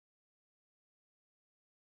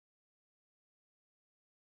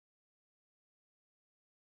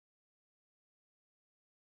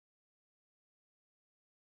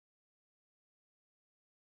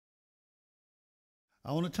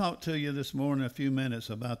I want to talk to you this morning a few minutes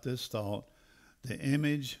about this thought, the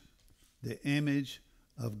image, the image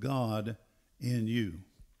of God in you.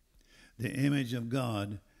 The image of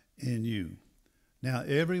God in you. Now,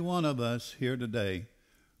 every one of us here today,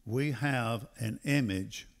 we have an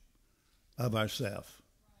image of ourselves.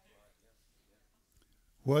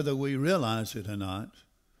 Whether we realize it or not,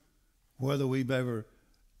 whether we've ever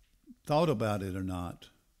thought about it or not,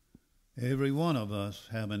 every one of us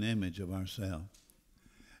have an image of ourselves.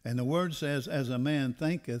 And the word says, as a man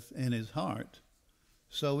thinketh in his heart,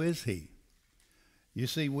 so is he. You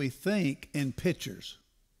see, we think in pictures.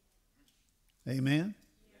 Amen?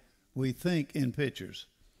 We think in pictures.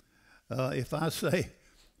 If I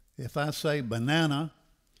say banana,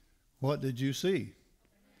 what did you see?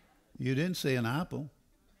 You didn't see an apple.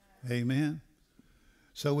 Amen?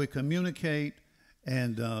 So we communicate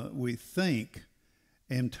and we think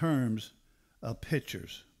in terms of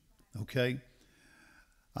pictures. Okay?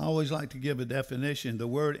 I always like to give a definition. The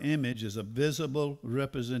word image is a visible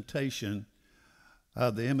representation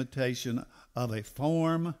of the imitation of a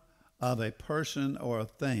form of a person or a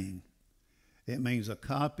thing. It means a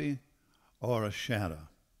copy or a shadow.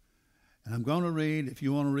 And I'm going to read, if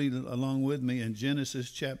you want to read along with me, in Genesis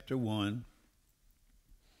chapter 1.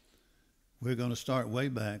 We're going to start way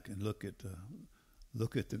back and look at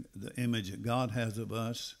the image that God has of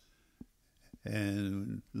us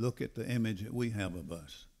and look at the image that we have of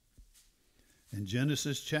us. In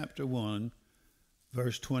Genesis chapter 1,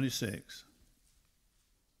 verse 26.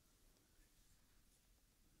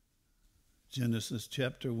 Genesis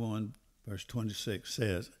chapter 1, verse 26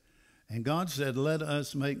 says, and God said, let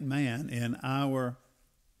us make man in our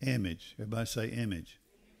image. Everybody say image.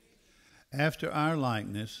 After our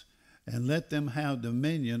likeness, and let them have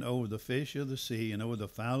dominion over the fish of the sea, and over the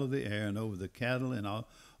fowl of the air, and over the cattle, and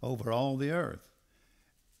over all the earth,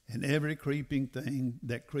 and every creeping thing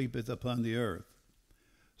that creepeth upon the earth.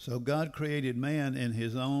 So God created man in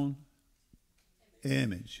his own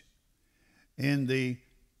image. In the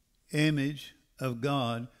image of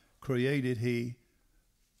God created he,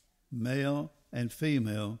 male and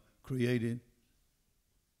female created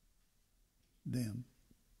them.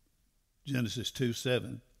 Genesis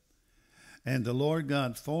 2:7. And the Lord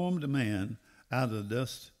God formed man out of the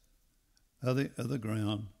dust of the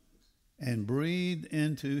ground and breathed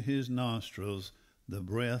into his nostrils the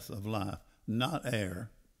breath of life, not air.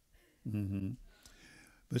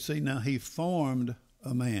 But see, now he formed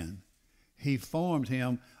a man. He formed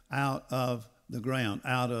him out of the ground,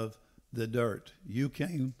 out of the dirt. You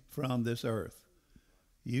came from this earth.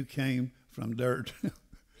 You came from dirt.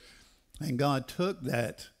 And God took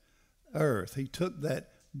that earth, he took that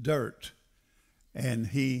dirt, and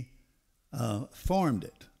he formed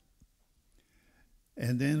it.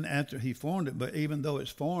 And then after he formed it, but even though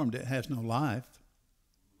it's formed, it has no life.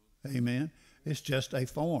 Amen. It's just a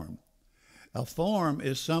form. A form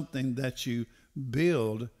is something that you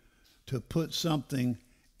build to put something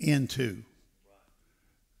into.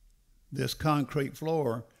 This concrete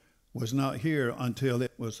floor was not here until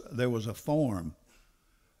there was a form.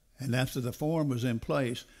 And after the form was in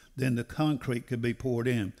place, then the concrete could be poured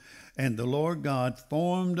in. And the Lord God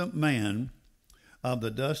formed man of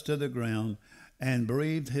the dust of the ground and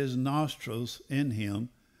breathed his nostrils in him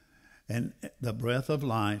and the breath of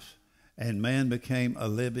life, and man became a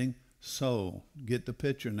living soul. Get the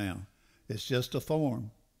picture now. It's just a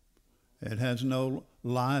form. It has no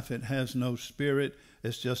life. It has no spirit.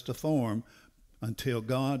 It's just a form until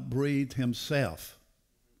God breathed himself.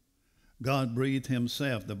 God breathed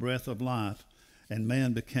himself, the breath of life, and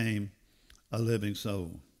man became a living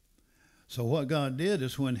soul. So what God did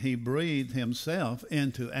is when he breathed himself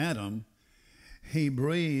into Adam, he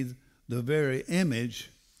breathed the very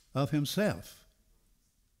image of himself.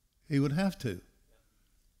 He would have to.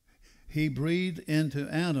 He breathed into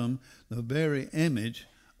Adam the very image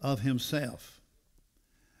of himself.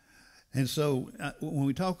 And so when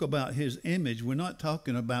we talk about his image, we're not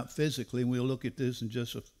talking about physically, and we'll look at this in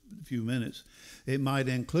just a few minutes. It might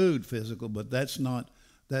include physical, but that's not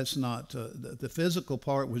the physical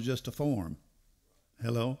part was just a form.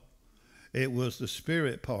 Hello? It was the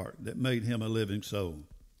spirit part that made him a living soul.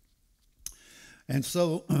 And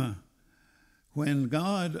so when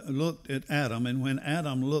God looked at Adam, and when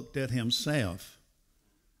Adam looked at himself,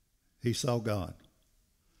 he saw God.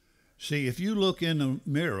 See, if you look in the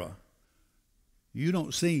mirror, you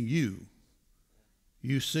don't see you.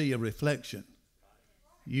 You see a reflection.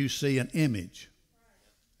 You see an image.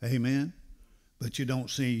 Amen? But you don't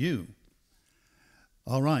see you.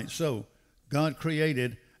 All right, so God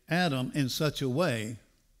created Adam in such a way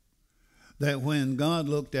that when God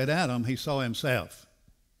looked at Adam, he saw himself.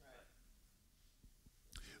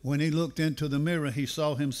 When he looked into the mirror, he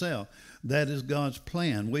saw himself. That is God's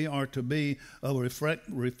plan. We are to be a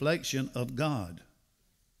reflection of God.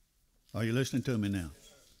 Are you listening to me now?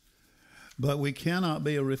 But we cannot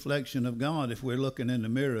be a reflection of God if we're looking in the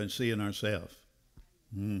mirror and seeing ourselves.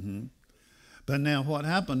 But now what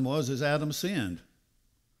happened was Adam sinned.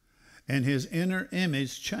 And his inner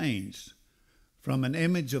image changed from an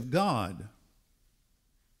image of God,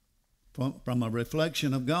 from a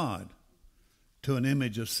reflection of God, to an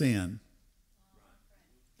image of sin.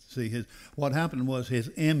 See, what happened was his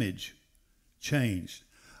image changed.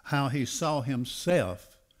 How he saw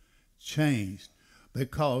himself changed,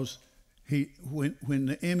 because when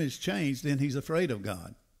the image changed, then he's afraid of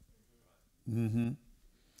God. And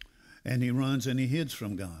he runs and he hides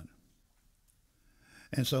from God.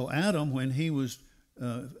 And so Adam, when he was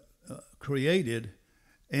created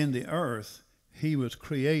in the earth, he was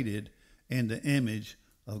created in the image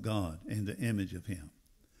of God, in the image of him.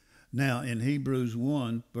 Now, in Hebrews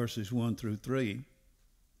 1, verses 1 through 3,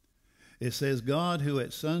 it says, God, who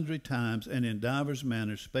at sundry times and in divers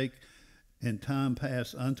manners spake in time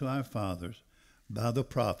past unto our fathers by the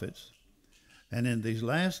prophets, and in these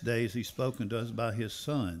last days he spoken to us by his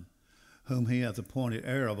Son, whom he hath appointed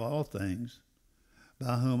heir of all things,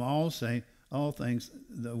 by whom all things,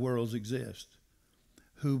 the worlds exist,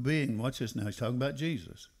 who being, watch this now, he's talking about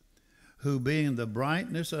Jesus, who being the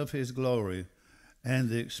brightness of his glory and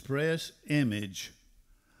the express image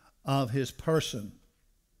of his person,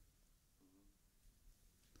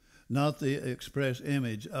 not the express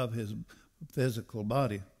image of his physical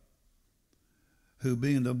body, who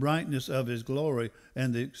being the brightness of his glory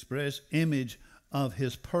and the express image of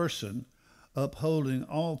his person, upholding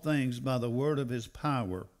all things by the word of his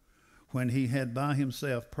power, when he had by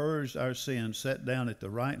himself purged our sins, sat down at the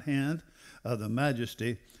right hand of the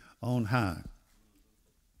majesty on high.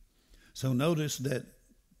 So notice that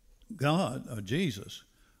God, or Jesus,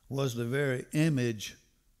 was the very image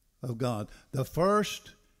of God. The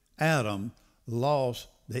first Adam lost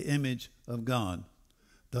the image of God.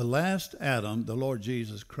 The last Adam, the Lord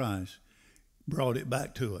Jesus Christ, brought it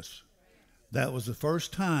back to us. That was the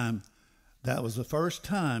first time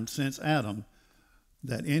since Adam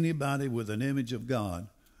that anybody with an image of God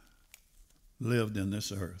lived in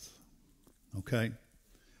this earth. Okay?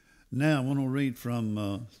 Now I want to read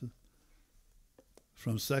from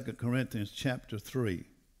 2 Corinthians chapter 3.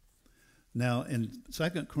 Now in 2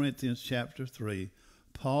 Corinthians chapter 3,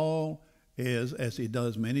 Paul is, as he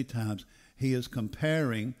does many times, he is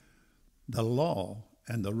comparing the law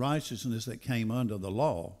and the righteousness that came under the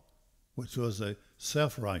law, which was a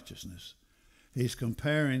self-righteousness. He's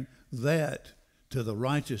comparing that to the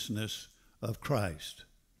righteousness of Christ.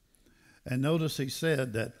 And notice he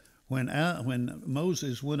said that when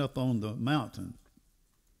Moses went up on the mountain,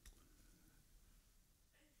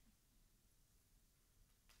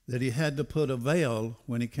 that he had to put a veil,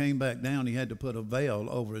 when he came back down, he had to put a veil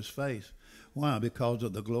over his face. Why? Because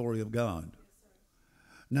of the glory of God.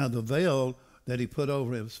 Now the veil that he put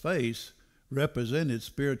over his face represented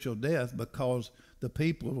spiritual death, because the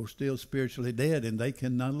people were still spiritually dead and they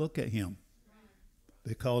could not look at him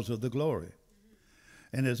because of the glory.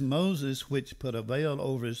 And as Moses, which put a veil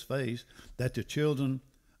over his face, that the children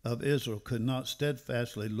of Israel could not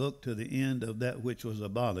steadfastly look to the end of that which was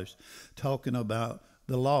abolished, talking about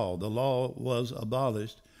the law. The law was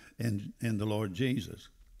abolished in the Lord Jesus.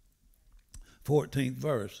 14th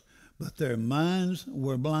verse, but their minds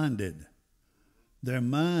were blinded. Their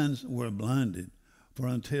minds were blinded. For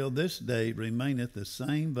until this day remaineth the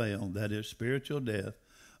same veil, that is spiritual death,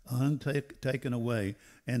 taken away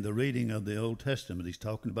in the reading of the Old Testament. He's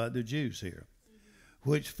talking about the Jews here.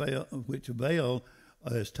 Which veil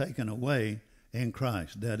is taken away in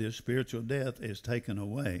Christ. That is, spiritual death is taken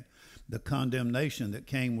away. The condemnation that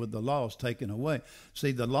came with the law is taken away.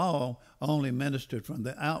 See, the law only ministered from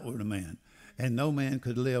the outward man, and no man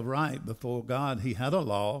could live right before God. He had a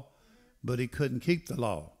law, but he couldn't keep the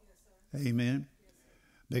law. Yes, amen? Yes,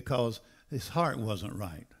 because his heart wasn't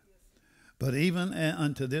right. But even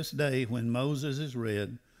unto this day, when Moses is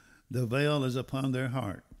read, the veil is upon their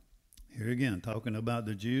heart. Here again, talking about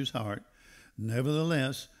the Jew's heart.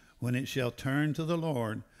 Nevertheless, when it shall turn to the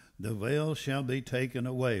Lord, the veil shall be taken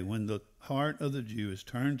away. When the heart of the Jew is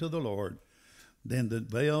turned to the Lord, then the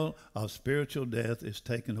veil of spiritual death is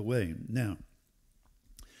taken away. Now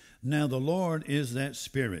the Lord is that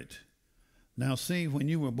Spirit. Now see, when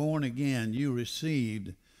you were born again, you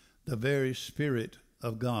received the very Spirit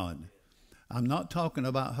of God. I'm not talking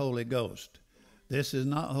about Holy Ghost. This is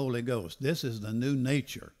not Holy Ghost. This is the new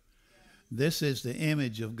nature. This is the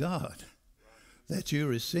image of God that you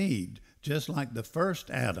received, just like the first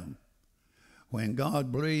Adam. When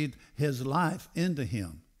God breathed his life into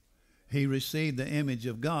him, he received the image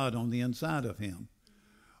of God on the inside of him.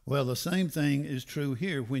 Well, the same thing is true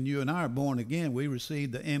here. When you and I are born again, we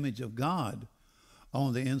receive the image of God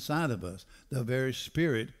on the inside of us, the very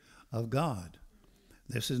Spirit of God.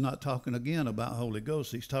 This is not talking again about Holy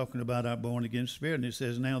Ghost. He's talking about our born again spirit. And he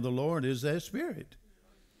says, now the Lord is that Spirit.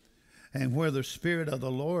 And where the Spirit of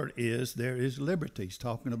the Lord is, there is liberty. He's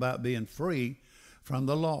talking about being free from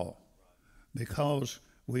the law, because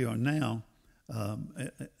we are now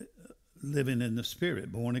living in the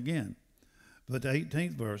Spirit, born again. But the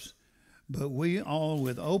 18th verse, but we all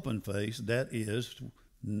with open face, that is,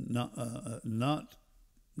 not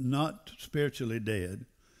spiritually dead,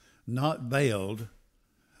 not veiled,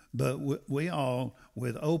 but we all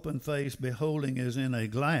with open face, beholding as in a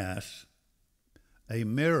glass, a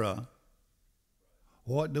mirror.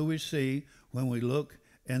 What do we see when we look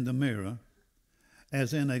in the mirror?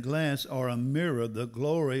 As in a glass or a mirror, the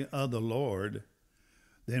glory of the Lord,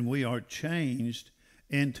 then we are changed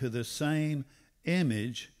into the same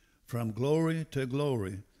image from glory to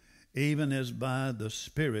glory, even as by the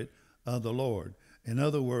Spirit of the Lord. In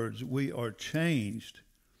other words, we are changed.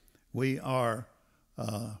 We are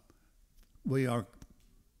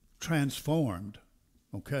transformed,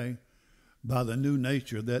 okay, by the new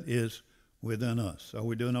nature that is within us. Are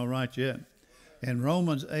we doing all right yet? In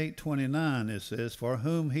Romans 8:29 it says, for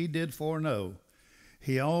whom he did foreknow,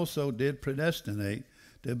 he also did predestinate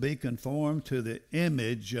to be conformed to the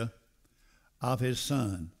image of his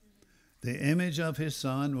Son. The image of his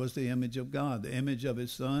Son was the image of God. The image of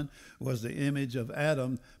his Son was the image of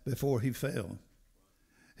Adam before he fell.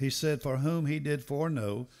 He said, for whom he did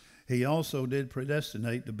foreknow, he also did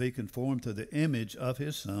predestinate to be conformed to the image of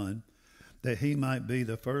his Son, that he might be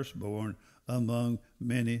the firstborn among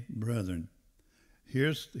many brethren.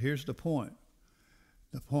 Here's the point.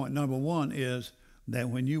 The point number one is that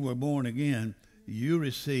when you were born again, you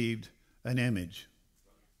received an image.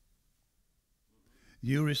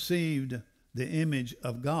 You received the image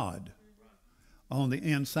of God on the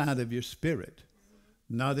inside of your spirit,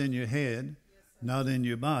 not in your head, not in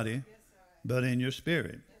your body, but in your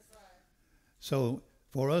spirit. So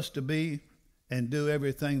for us to be and do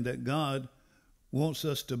everything that God wants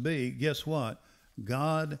us to be, guess what?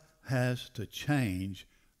 God has to change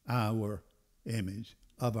our image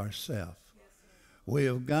of ourself. We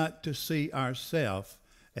have got to see ourselves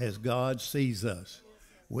as God sees us.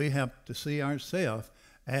 We have to see ourselves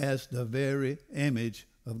as the very image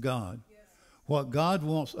of God. What God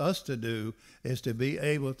wants us to do is to be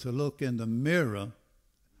able to look in the mirror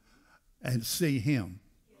and see him.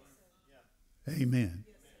 Amen.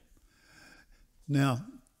 Now,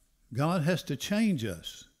 God has to change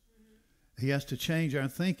us. He has to change our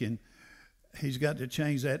thinking. He's got to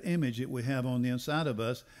change that image that we have on the inside of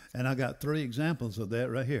us. And I got 3 examples of that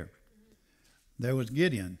right here. There was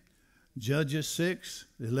Gideon, Judges 6,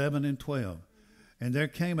 11, and 12. And there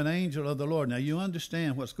came an angel of the Lord. Now you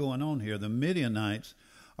understand what's going on here. The Midianites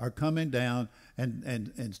are coming down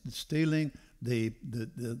and stealing the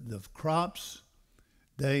crops.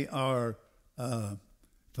 They are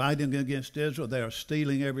fighting against Israel. They are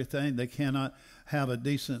stealing everything. They cannot have a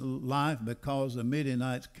decent life because the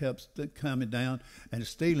Midianites kept coming down and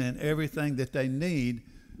stealing everything that they need,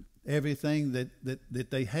 everything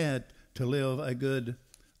that they had to live a good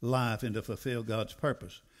life and to fulfill God's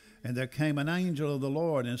purpose. And there came an angel of the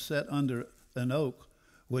Lord and sat under an oak,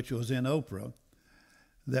 which was in Ophrah,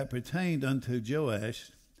 that pertained unto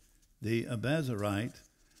Joash the Abiezrite,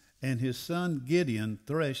 and his son Gideon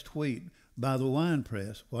threshed wheat by the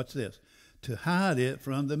winepress. Watch this. To hide it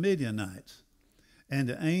from the Midianites. And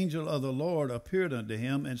the angel of the Lord appeared unto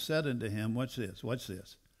him and said unto him, watch this, watch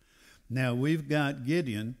this. Now we've got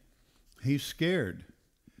Gideon. He's scared.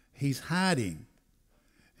 He's hiding.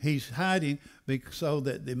 He's hiding so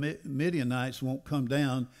that the Midianites won't come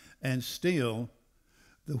down and steal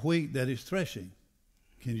the wheat that he's threshing.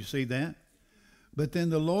 Can you see that? But then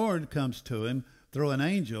the Lord comes to him through an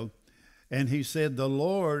angel, and he said, the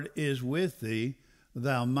Lord is with thee,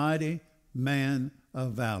 thou mighty man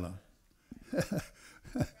of valor.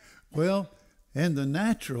 Well, in the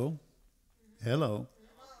natural,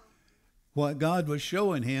 what God was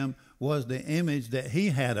showing him was the image that he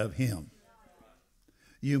had of him.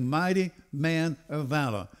 You mighty man of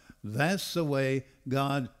valor. That's the way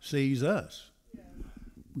God sees us.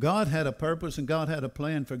 God had a purpose and God had a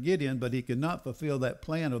plan for Gideon, but he could not fulfill that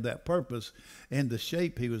plan or that purpose in the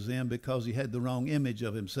shape he was in because he had the wrong image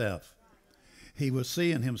of himself. He was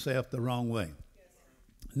seeing himself the wrong way.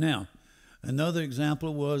 Now, another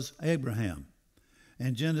example was Abraham.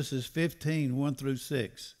 In Genesis 15, 1 through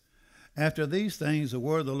 6. After these things, the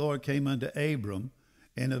word of the Lord came unto Abram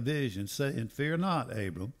in a vision, saying, Fear not,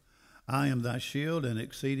 Abram, I am thy shield and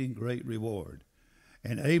exceeding great reward.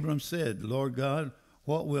 And Abram said, Lord God,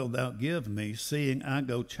 what wilt thou give me, seeing I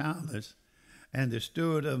go childless, and the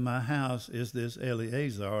steward of my house is this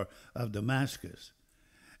Eleazar of Damascus?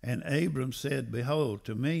 And Abram said, Behold,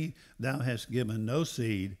 to me thou hast given no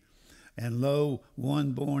seed, and lo,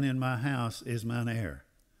 one born in my house is mine heir.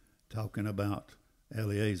 Talking about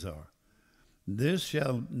Eleazar. This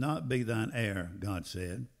shall not be thine heir, God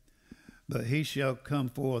said, but he shall come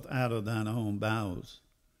forth out of thine own bowels.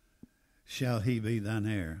 Shall he be thine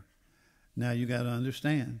heir? Now you got to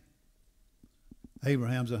understand,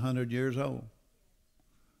 Abraham's 100 years old.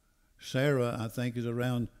 Sarah, I think, is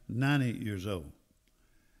around 90 years old.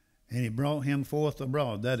 And he brought him forth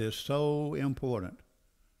abroad. That is so important.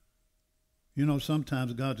 You know,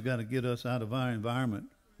 sometimes God's got to get us out of our environment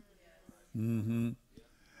in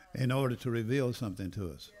order to reveal something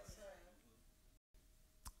to us.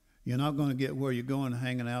 You're not going to get where you're going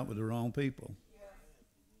hanging out with the wrong people.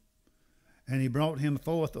 And he brought him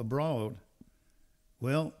forth abroad.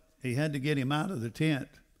 Well, he had to get him out of the tent.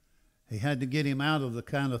 He had to get him out of the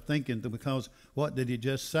kind of thinking, because what did he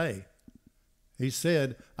just say? He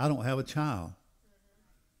said, I don't have a child.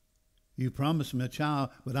 You promised me a child,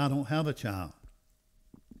 but I don't have a child.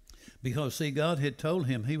 Because, see, God had told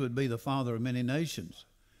him he would be the father of many nations.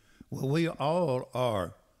 Well, we all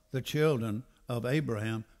are the children of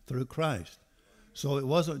Abraham through Christ. So it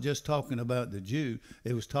wasn't just talking about the Jew,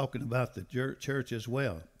 it was talking about the church as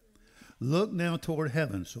well. Look now toward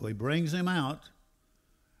heaven. So he brings him out,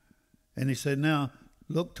 and he said, now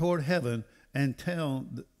look toward heaven and tell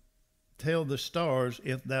the stars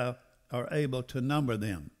if thou art able to number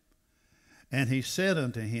them. And he said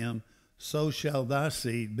unto him, so shall thy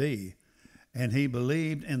seed be. And he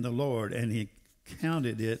believed in the Lord, and he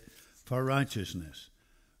counted it for righteousness.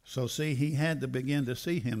 So see, he had to begin to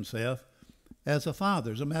see himself as a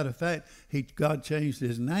father. As a matter of fact, God changed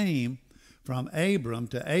his name from Abram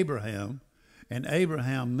to Abraham, and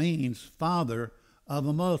Abraham means father of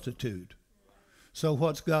a multitude. So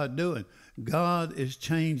what's God doing? God is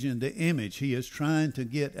changing the image. He is trying to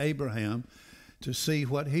get Abraham to see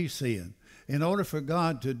what he's seeing. In order for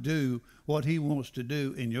God to do what he wants to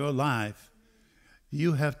do in your life,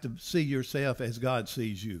 you have to see yourself as God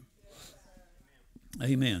sees you.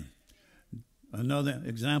 Amen. Another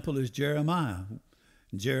example is Jeremiah.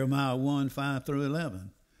 Jeremiah 1, 5 through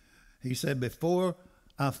 11. He said, before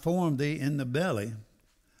I formed thee in the belly,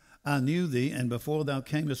 I knew thee, and before thou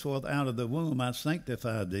camest forth out of the womb, I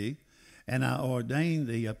sanctified thee, and I ordained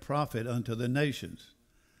thee a prophet unto the nations.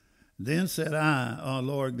 Then said I, O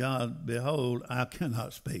Lord God, behold, I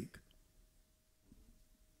cannot speak,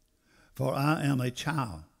 for I am a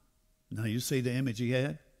child. Now you see the image he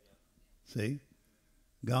had? See?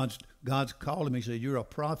 God's called him. He said, you're a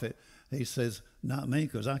prophet. He says, not me,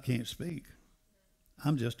 because I can't speak.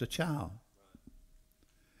 I'm just a child.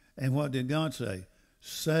 And what did God say?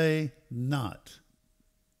 Say not.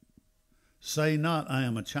 Say not, I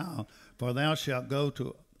am a child, for thou shalt go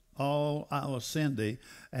to all I will send thee,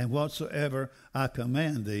 and whatsoever I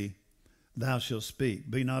command thee, thou shalt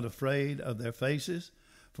speak. Be not afraid of their faces,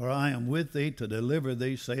 for I am with thee to deliver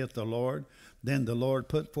thee, saith the Lord. Then the Lord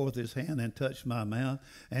put forth his hand and touched my mouth,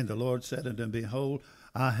 and the Lord said unto him, behold,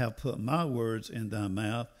 I have put my words in thy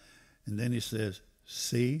mouth. And then he says,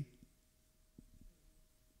 see.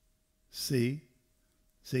 See,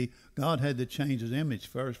 God had to change his image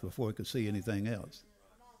first before he could see anything else.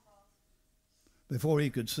 Before he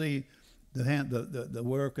could see the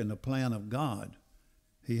work and the plan of God,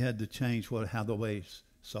 he had to change how the way he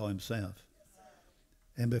saw himself.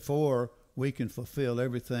 And before we can fulfill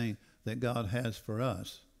everything that God has for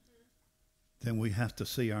us, then we have to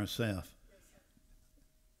see ourselves.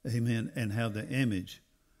 Amen. And have the image.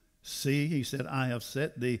 See, he said, I have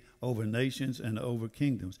set thee over nations and over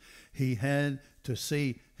kingdoms. He had to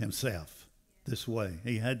see himself this way.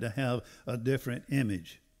 He had to have a different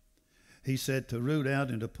image. He said to root out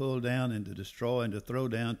and to pull down and to destroy and to throw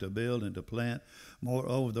down, to build and to plant.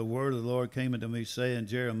 Moreover, the word of the Lord came unto me, saying,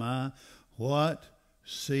 Jeremiah, what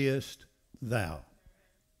seest thou?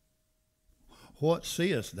 What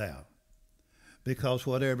seest thou? Because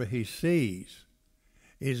whatever he sees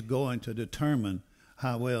is going to determine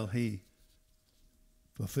how well he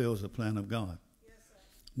fulfills the plan of God. Yes,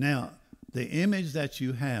 now, the image that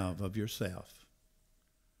you have of yourself,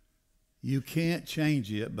 you can't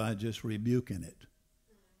change it by just rebuking it.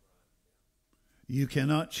 You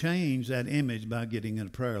cannot change that image by getting in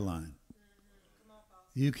a prayer line.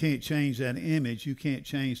 You can't change that image. You can't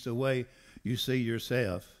change the way you see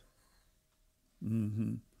yourself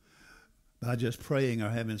by just praying or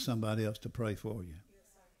having somebody else to pray for you.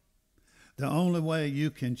 The only way you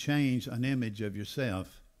can change an image of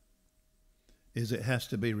yourself is it has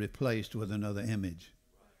to be replaced with another image.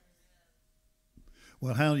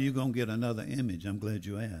 Well, how are you going to get another image? I'm glad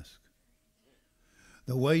you asked.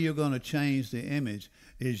 The way you're going to change the image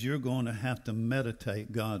is you're going to have to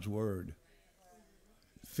meditate God's word.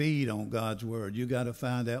 Feed on God's word. You got to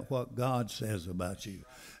find out what God says about you.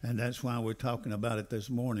 And that's why we're talking about it this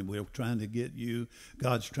morning. We're trying to get you,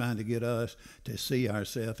 God's trying to get us to see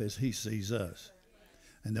ourselves as he sees us.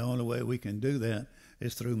 And the only way we can do that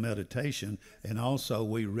is through meditation. And also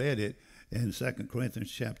we read it in 2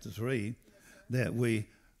 Corinthians chapter 3 that we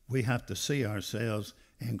have to see ourselves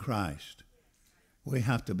in Christ. We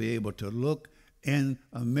have to be able to look in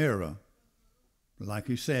a mirror, like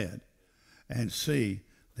he said, and see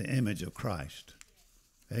the image of Christ.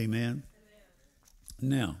 Amen?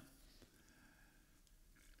 Now,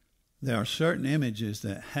 there are certain images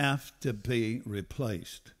that have to be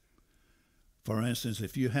replaced. For instance,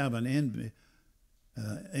 if you have an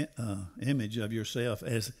image of yourself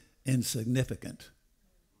as insignificant,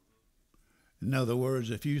 in other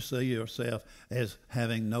words, if you see yourself as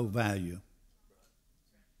having no value,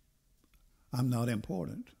 I'm not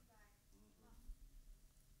important.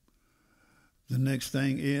 The next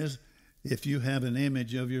thing is if you have an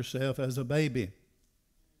image of yourself as a baby,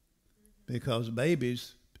 because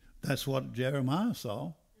babies, that's what Jeremiah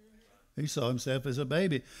saw. He saw himself as a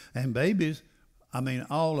baby. And babies,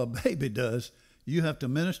 all a baby does, you have to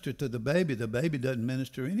minister to the baby. The baby doesn't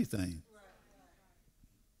minister anything.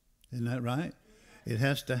 Isn't that right? It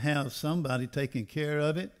has to have somebody taking care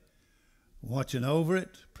of it, watching over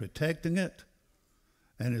it, protecting it.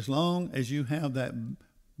 And as long as you have that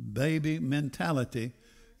baby mentality,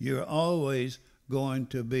 you're always going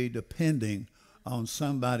to be depending on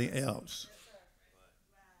somebody else.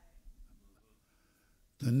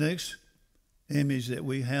 The next image that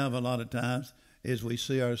we have a lot of times is we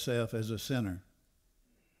see ourselves as a sinner.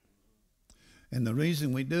 And the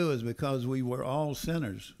reason we do is because we were all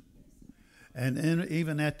sinners. And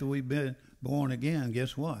even after we've been born again,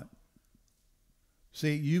 guess what?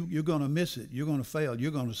 See, you're going to miss it. You're going to fail.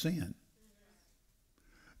 You're going to sin.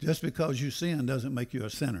 Just because you sin doesn't make you a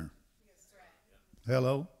sinner.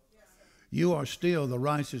 Hello? You are still the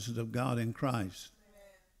righteousness of God in Christ.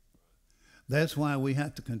 That's why we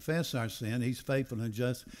have to confess our sin. He's faithful and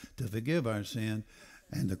just to forgive our sin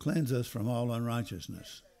and to cleanse us from all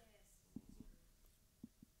unrighteousness.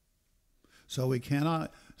 So we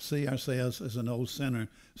cannot see ourselves as an old sinner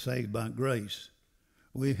saved by grace.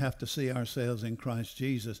 We have to see ourselves in Christ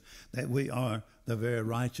Jesus, that we are the very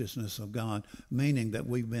righteousness of God, meaning that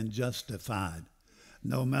we've been justified.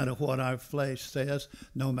 No matter what our flesh says,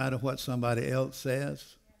 no matter what somebody else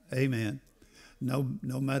says, amen. No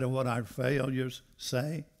matter what our failures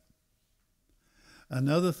say.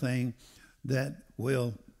 Another thing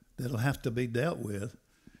that'll have to be dealt with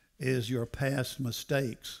is your past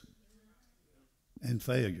mistakes and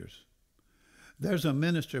failures. There's a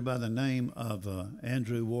minister by the name of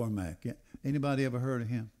Andrew Womack. Anybody ever heard of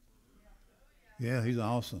him? Yeah, he's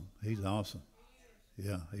awesome. He's awesome.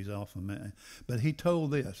 Yeah, he's awesome, man. But he told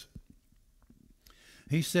this.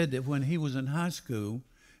 He said that when he was in high school,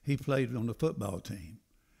 he played on the football team.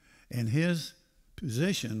 And his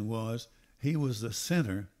position was he was the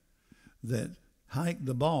center that hiked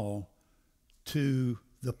the ball to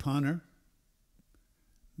the punter.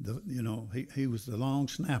 He was the long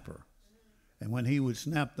snapper. And when he would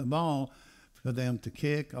snap the ball for them to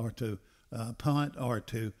kick or to punt or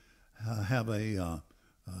to have a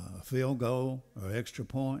field goal or extra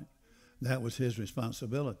point, that was his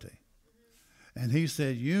responsibility. And he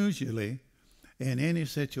said usually in any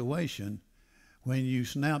situation, when you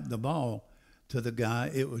snapped the ball to the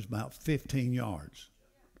guy, it was about 15 yards.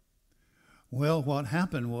 Well, what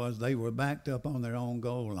happened was they were backed up on their own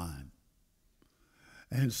goal line.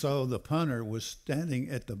 And so the punter was standing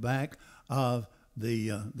at the back of the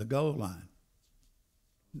goal line.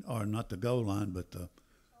 Or not the goal line, but the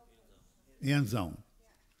end zone.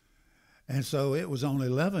 And so it was only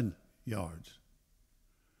 11 yards.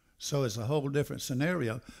 So it's a whole different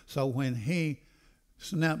scenario. So when he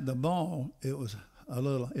snapped the ball, it was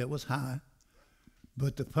high,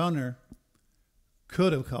 but the punter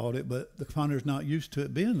could have caught it, but the punter's not used to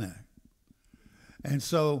it being there. And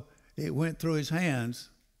so it went through his hands,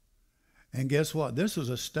 and guess what? This was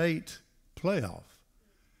a state playoff.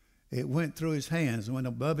 It went through his hands and went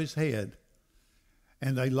above his head,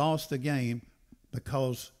 and they lost the game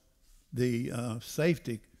because the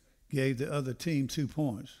safety gave the other team 2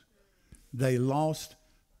 points. They lost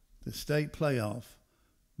the state playoff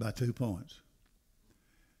by 2 points.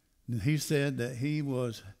 And he said that he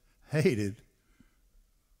was hated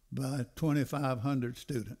by 2,500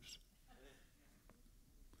 students.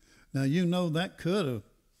 Now you know that could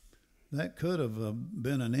have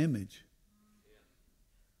been an image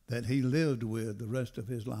that he lived with the rest of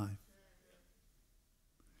his life.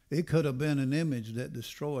 It could have been an image that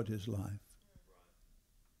destroyed his life.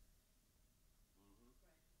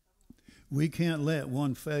 We can't let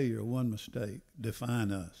one failure, one mistake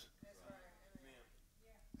define us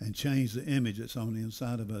and change the image that's on the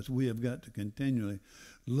inside of us. We have got to continually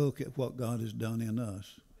look at what God has done in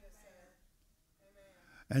us.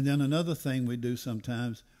 And then another thing we do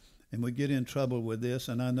sometimes, and we get in trouble with this,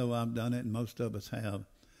 and I know I've done it and most of us have,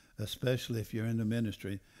 especially if you're in the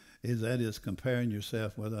ministry, is comparing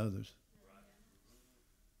yourself with others.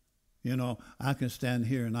 You know, I can stand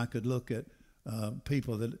here and I could look at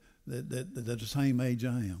people that the same age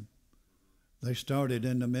I am. They started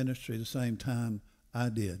in the ministry the same time I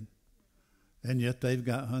did. And yet they've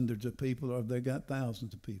got hundreds of people or they've got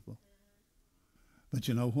thousands of people. But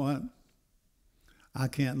you know what? I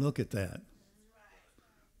can't look at that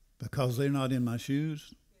because they're not in my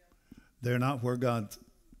shoes. They're not where God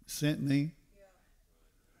sent me.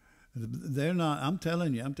 They're not, I'm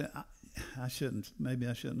telling you, maybe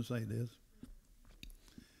I shouldn't say this.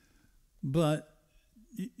 But,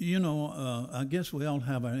 you know, I guess we all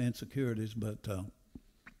have our insecurities, but,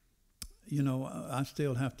 you know, I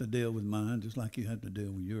still have to deal with mine just like you have to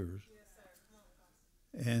deal with yours.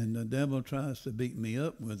 And the devil tries to beat me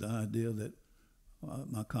up with the idea that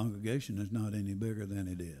my congregation is not any bigger than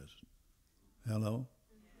it is. Hello?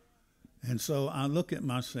 And so I look at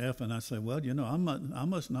myself and I say, well, you know, I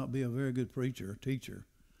must not be a very good preacher or teacher.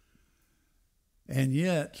 And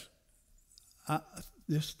yet,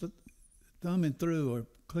 just thumbing through or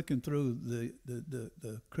clicking through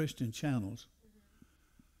the Christian channels,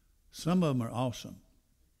 some of them are awesome.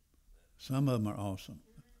 Some of them are awesome.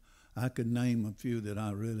 I could name a few that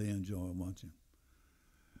I really enjoy watching.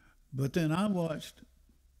 But then I watched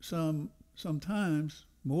sometimes,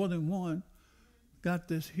 more than one, got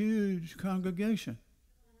this huge congregation.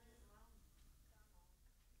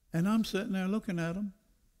 And I'm sitting there looking at them,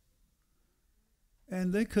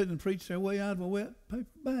 and they couldn't preach their way out of a wet paper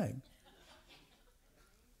bag.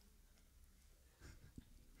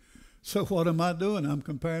 So what am I doing? I'm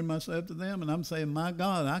comparing myself to them, and I'm saying, my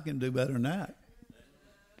God, I can do better than that.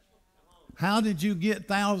 How did you get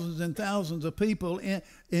thousands and thousands of people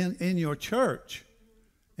in your church,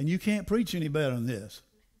 and you can't preach any better than this?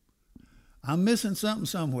 I'm missing something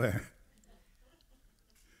somewhere.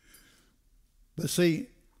 But see,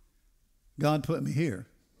 God put me here.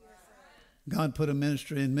 God put a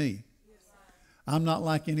ministry in me. I'm not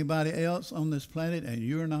like anybody else on this planet, and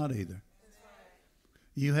you're not either.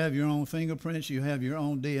 You have your own fingerprints. You have your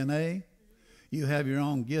own DNA. You have your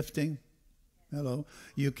own gifting. Hello.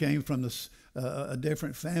 You came from a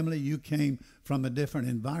different family. You came from a different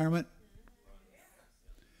environment.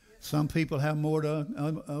 Some people have more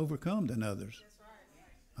to overcome than others.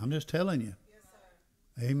 I'm just telling you.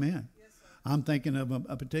 Amen. I'm thinking of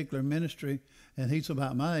a particular ministry, and he's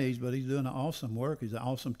about my age, but he's doing an awesome work. He's an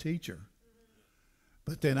awesome teacher.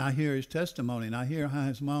 But then I hear his testimony, and I hear how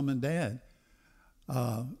his mom and dad,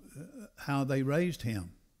 how they raised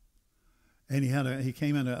him. And he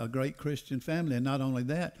came in a great Christian family, and not only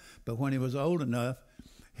that, but when he was old enough,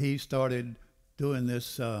 he started doing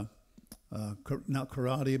this, not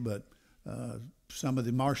karate, but some of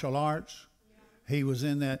the martial arts. He was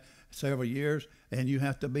in that several years, and you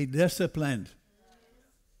have to be disciplined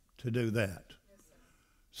to do that.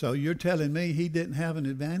 So you're telling me he didn't have an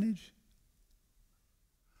advantage?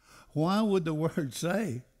 Why would the word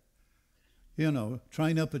say, you know,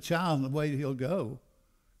 train up a child in the way he'll go,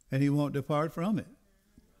 and he won't depart from it?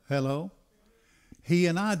 Hello? He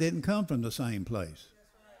and I didn't come from the same place.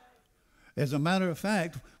 As a matter of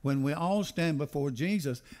fact, when we all stand before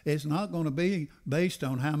Jesus, it's not going to be based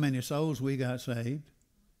on how many souls we got saved.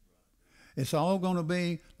 It's all going to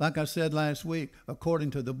be, like I said last week,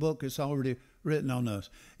 according to the book it's already written on us.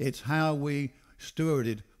 It's how we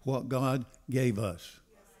stewarded what God gave us.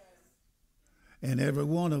 And every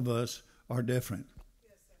one of us are different.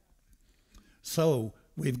 So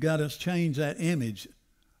we've got to change that image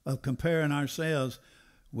of comparing ourselves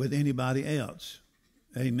with anybody else.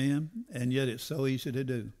 Amen. And yet it's so easy to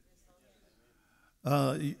do.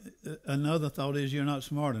 Another thought is you're not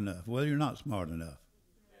smart enough. Well, you're not smart enough.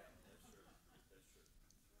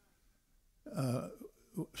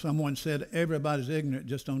 Someone said everybody's ignorant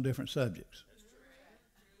just on different subjects.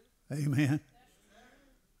 Amen.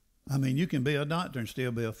 I mean, you can be a doctor and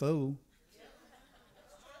still be a fool.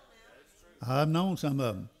 I've known some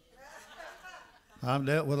of them. I've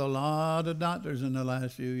dealt with a lot of doctors in the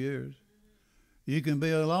last few years. You can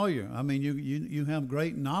be a lawyer. I mean, you have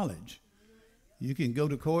great knowledge. You can go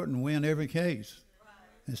to court and win every case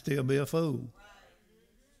and still be a fool.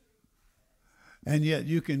 And yet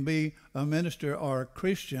you can be a minister or a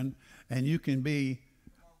Christian and you can be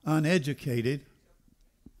uneducated,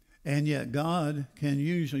 and yet God can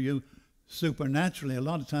use you supernaturally a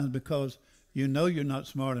lot of times because you know you're not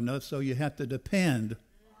smart enough, so you have to depend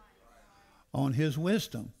on his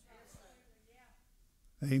wisdom.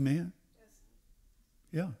 Amen.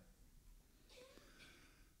 Yeah.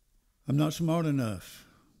 I'm not smart enough.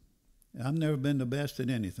 I've never been the best at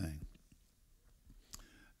anything.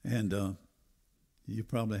 And you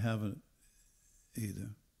probably haven't either.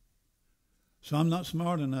 So I'm not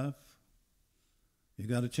smart enough. You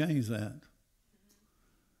got to change that.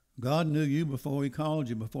 God knew you before he called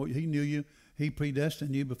you, before he knew you. He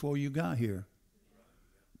predestined you before you got here.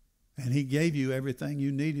 And he gave you everything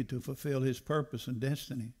you needed to fulfill his purpose and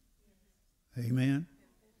destiny. Amen.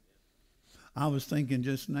 I was thinking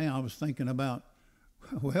just now, I was thinking about,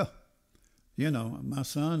 well, you know, my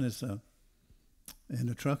son is in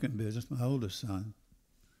the trucking business, my oldest son,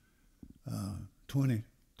 20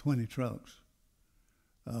 trucks.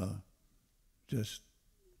 Just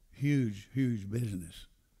huge business,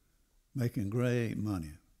 making great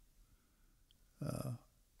money.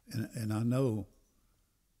 And I know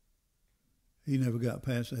he never got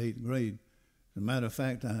past the 8th grade. As a matter of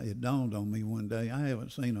fact, it dawned on me one day, I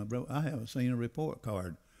haven't seen a report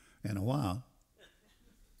card in a while.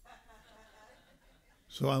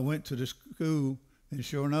 So I went to the school, and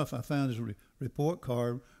sure enough, I found his report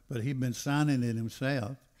card, but he'd been signing it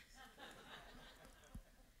himself.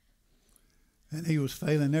 And he was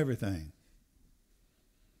failing everything.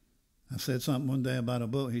 I said something one day about a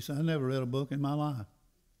book. He said, I never read a book in my life.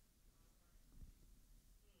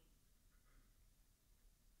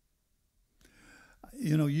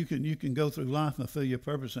 You know, you can go through life and fulfill your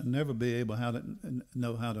purpose and never be able to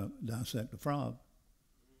know how to dissect a frog.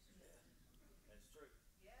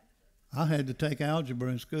 I had to take algebra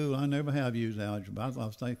in school. I never have used algebra. I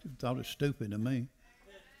thought it was stupid to me.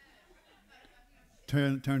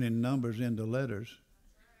 Turning numbers into letters.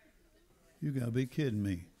 You got to be kidding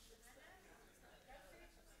me.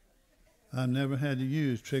 I've never had to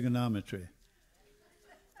use trigonometry.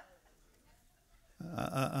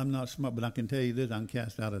 I'm not smart, but I can tell you this, I can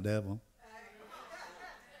cast out a devil.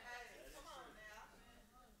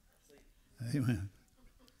 Amen.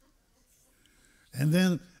 And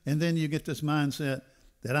then you get this mindset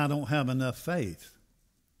that I don't have enough faith.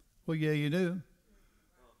 Well, yeah, you do.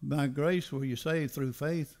 By grace were you saved through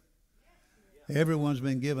faith. Everyone's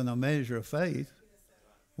been given a measure of faith.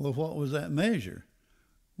 Well, what was that measure?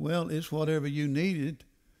 Well, it's whatever you needed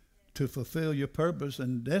to fulfill your purpose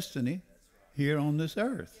and destiny here on this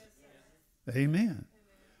earth. Amen.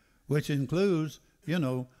 Which includes, you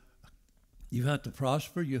know, you have to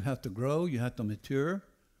prosper, you have to grow, you have to mature.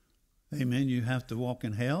 Amen. You have to walk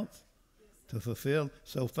in health to fulfill.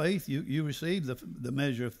 So faith, you receive the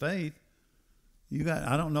measure of faith.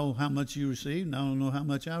 I don't know how much you received, and I don't know how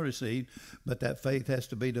much I received, but that faith has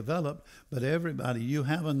to be developed. But everybody, you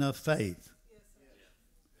have enough faith.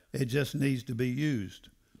 It just needs to be used.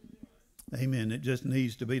 Amen. It just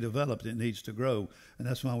needs to be developed. It needs to grow. And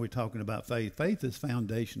that's why we're talking about faith. Faith is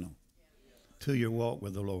foundational to your walk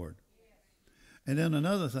with the Lord. And then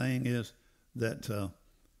another thing is that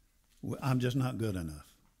I'm just not good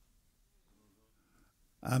enough.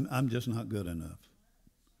 I'm just not good enough.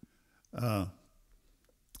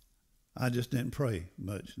 I just didn't pray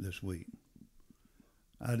much this week.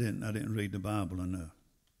 I didn't read the Bible enough.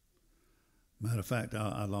 Matter of fact,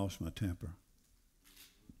 I lost my temper.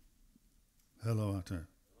 Hello out there.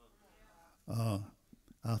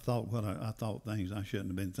 I thought things I shouldn't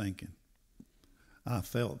have been thinking. I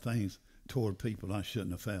felt things toward people I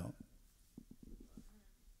shouldn't have felt.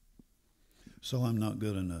 So I'm not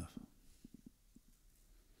good enough.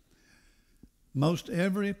 Most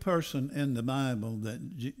every person in the Bible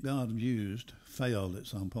that God used failed at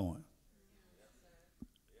some point.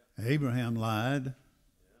 Abraham lied,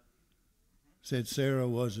 said Sarah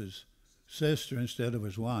was his sister instead of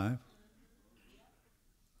his wife.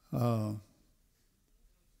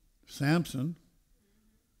 Samson,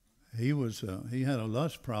 he had a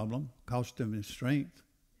lust problem, cost him his strength.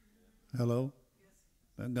 Hello?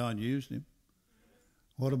 But God used him.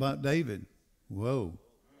 What about David? Whoa.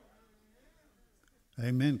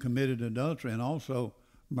 Amen. Committed adultery and also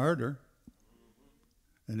murder.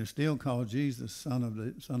 And they still called Jesus son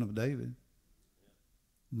of David.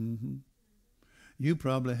 Mm-hmm. You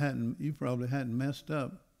probably hadn't messed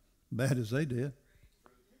up bad as they did.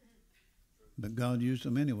 but God used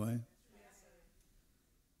them anyway.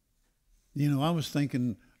 You know, I was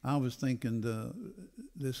thinking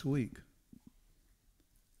this week.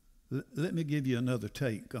 Let me give you another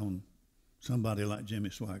take on somebody like Jimmy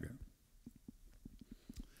Swaggart.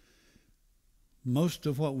 Most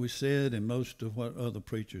of what we said and most of what other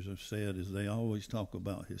preachers have said is they always talk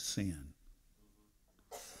about his sin.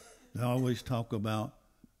 They always talk about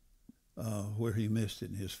where he missed it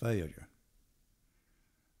and his failure.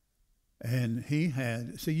 And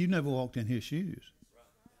you never walked in his shoes.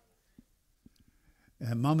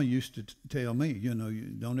 And Mama used to tell me, you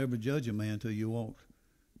don't ever judge a man until you walk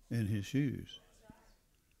in his shoes.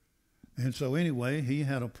 And so anyway, he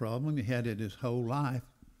had a problem. He had it his whole life.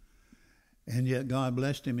 And yet God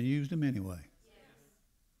blessed him and used him anyway.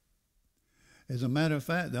 As a matter of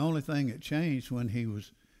fact, the only thing that changed when he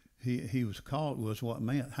was caught was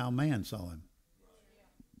how man saw him.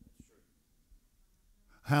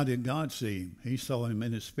 How did God see him? He saw him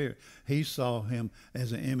in his spirit. He saw him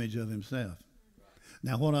as an image of himself.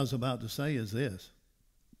 Now, what I was about to say is this.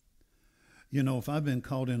 If I've been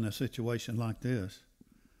caught in a situation like this,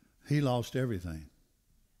 he lost everything.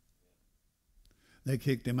 They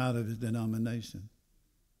kicked him out of his denomination.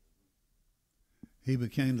 He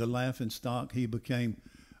became the laughing stock. He became,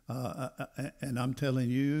 and I'm telling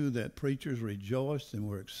you that preachers rejoiced and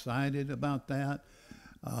were excited about that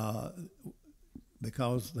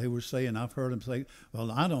because they were saying, I've heard them say,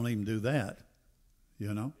 well, I don't even do that,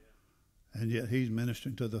 And yet he's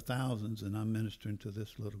ministering to the thousands and I'm ministering to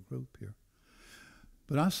this little group here.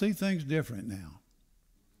 But I see things different now.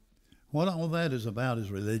 What all that is about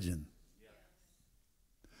is religion.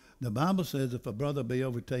 The Bible says if a brother be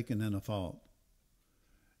overtaken in a fault,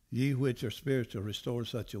 ye which are spiritual restore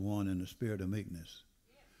such a one in the spirit of meekness,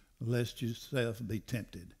 lest yourself be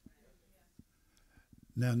tempted.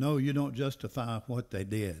 Now, no, you don't justify what they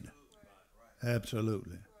did.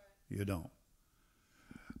 Absolutely. You don't.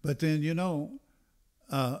 But then,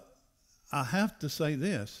 I have to say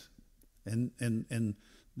this, and the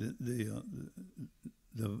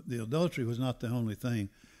adultery was not the only thing.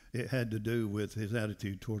 It had to do with his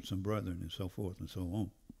attitude towards some brethren and so forth and so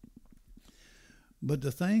on. But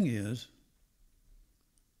the thing is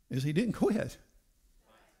he didn't quit.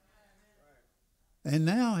 And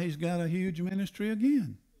now he's got a huge ministry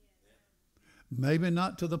again. Maybe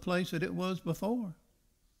not to the place that it was before.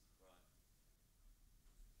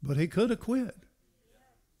 But he could have quit.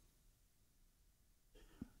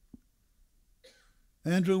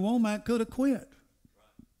 Andrew Womack could have quit.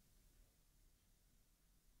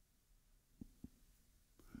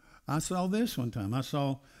 I saw this one time. I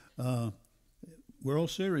saw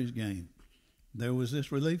World Series game. There was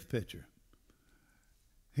this relief pitcher.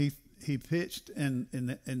 He pitched and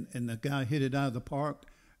the guy hit it out of the park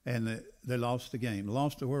and they lost the game,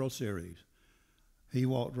 lost the World Series. He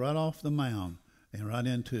walked right off the mound and right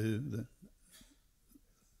into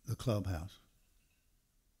the clubhouse.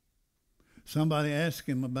 Somebody asked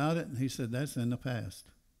him about it and he said, that's in the past.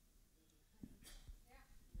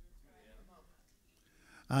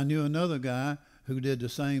 I knew another guy who did the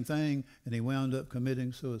same thing, and he wound up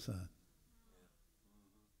committing suicide.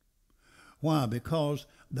 Why? Because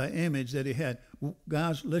the image that he had.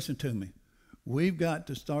 Guys, listen to me. We've got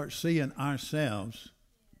to start seeing ourselves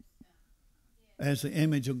as the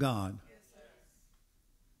image of God.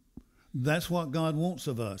 That's what God wants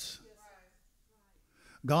of us.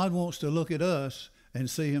 God wants to look at us and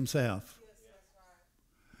see himself.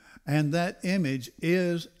 And that image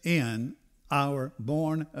is in our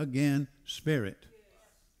born-again spirit.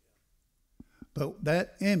 But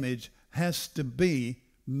that image has to be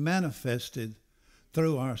manifested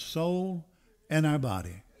through our soul and our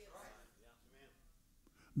body.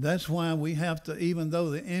 That's why we have to, even though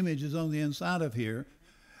the image is on the inside of here,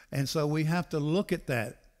 and so we have to look at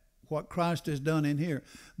that, what Christ has done in here.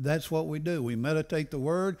 That's what we do. We meditate the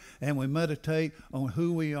Word and we meditate on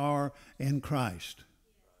who we are in Christ.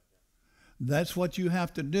 That's what you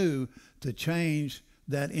have to do to change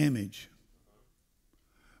that image.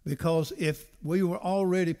 Because if we were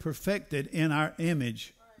already perfected in our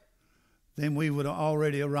image, then we would have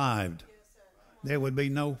already arrived. There would be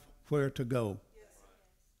nowhere to go.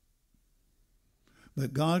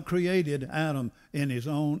 But God created Adam in his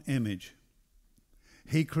own image.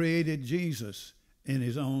 He created Jesus in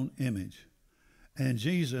his own image. And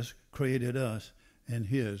Jesus created us in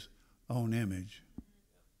his own image.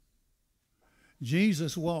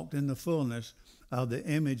 Jesus walked in the fullness of the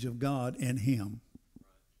image of God in him.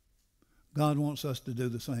 God wants us to do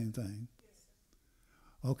the same thing.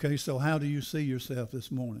 Okay, so how do you see yourself this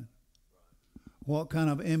morning? What kind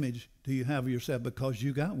of image do you have of yourself? Because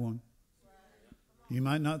you got one. You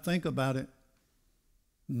might not think about it,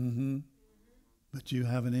 Mm-hmm. But you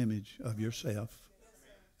have an image of yourself.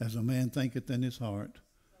 As a man thinketh in his heart,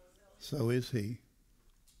 so is he.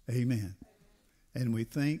 Amen. And we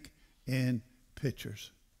think in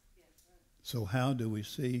pictures. So how do we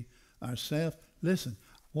see ourselves? Listen,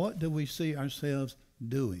 what do we see ourselves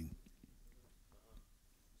doing?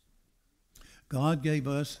 God gave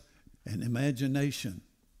us an imagination.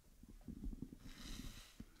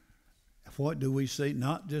 What do we see?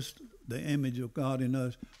 Not just the image of God in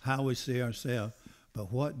us, how we see ourselves,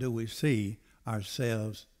 but what do we see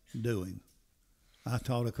ourselves doing? I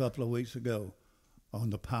taught a couple of weeks ago on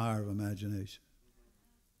the power of imagination.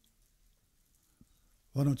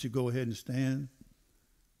 Why don't you go ahead and stand?